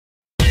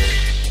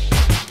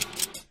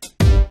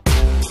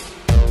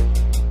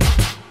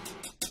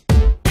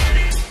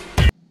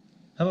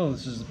Hello,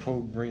 this is the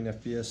Pogue Green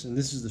FPS, and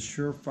this is the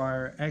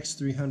Surefire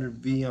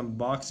X300V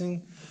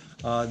unboxing.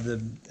 The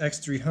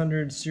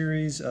X300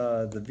 series,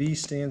 the V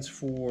stands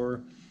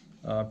for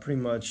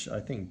pretty much, I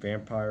think,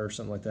 Vampire or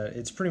something like that.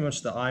 It's pretty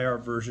much the IR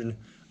version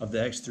of the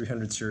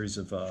X300 series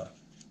of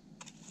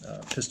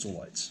pistol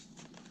lights.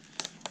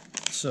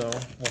 So,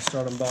 we'll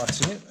start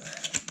unboxing it.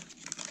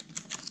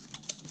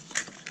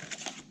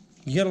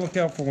 You gotta look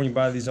out for when you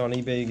buy these on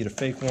eBay, you get a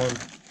fake one.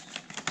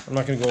 I'm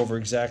not gonna go over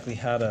exactly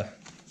how to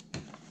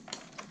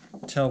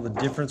tell the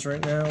difference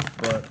right now,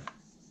 but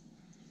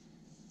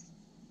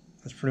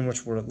that's pretty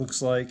much what it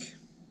looks like.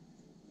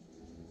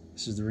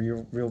 This is the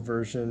real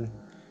version.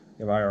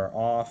 You have IR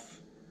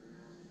off,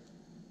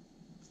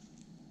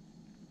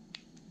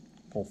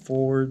 pull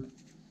forward,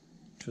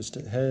 twist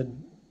it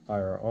head,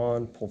 IR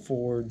on, pull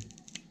forward,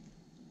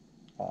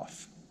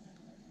 off.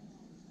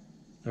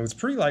 And it's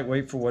pretty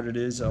lightweight for what it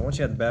is. Once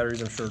you add the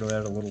batteries, I'm sure it'll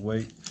add a little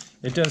weight.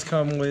 It does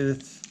come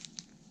with,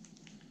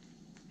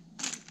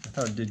 I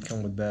thought it did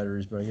come with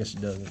batteries, but I guess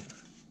it doesn't.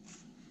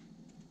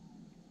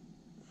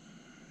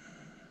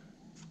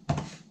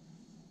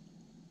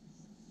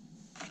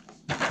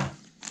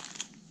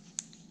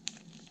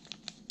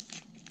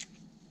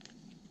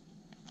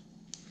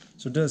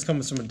 So it does come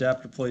with some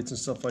adapter plates and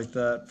stuff like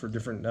that for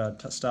different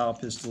style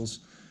pistols.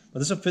 But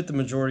this will fit the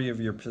majority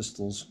of your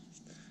pistols.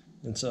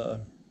 It's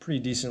a pretty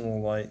decent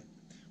little light.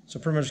 So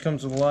pretty much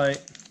comes with a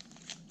light,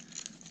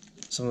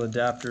 some of the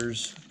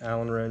adapters,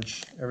 Allen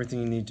wrench,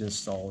 everything you need to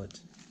install it.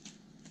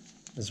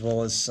 As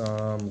well as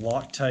some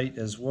Loctite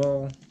as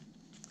well,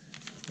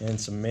 and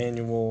some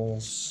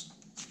manuals,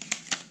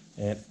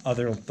 and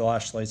other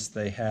flashlights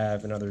they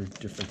have, and other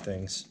different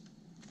things.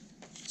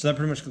 So that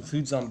pretty much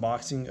concludes the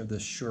unboxing of the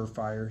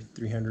Surefire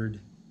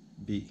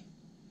 300V.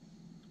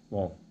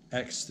 Well,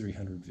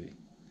 X300V.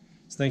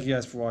 So thank you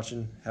guys for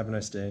watching. Have a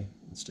nice day,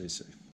 and stay safe.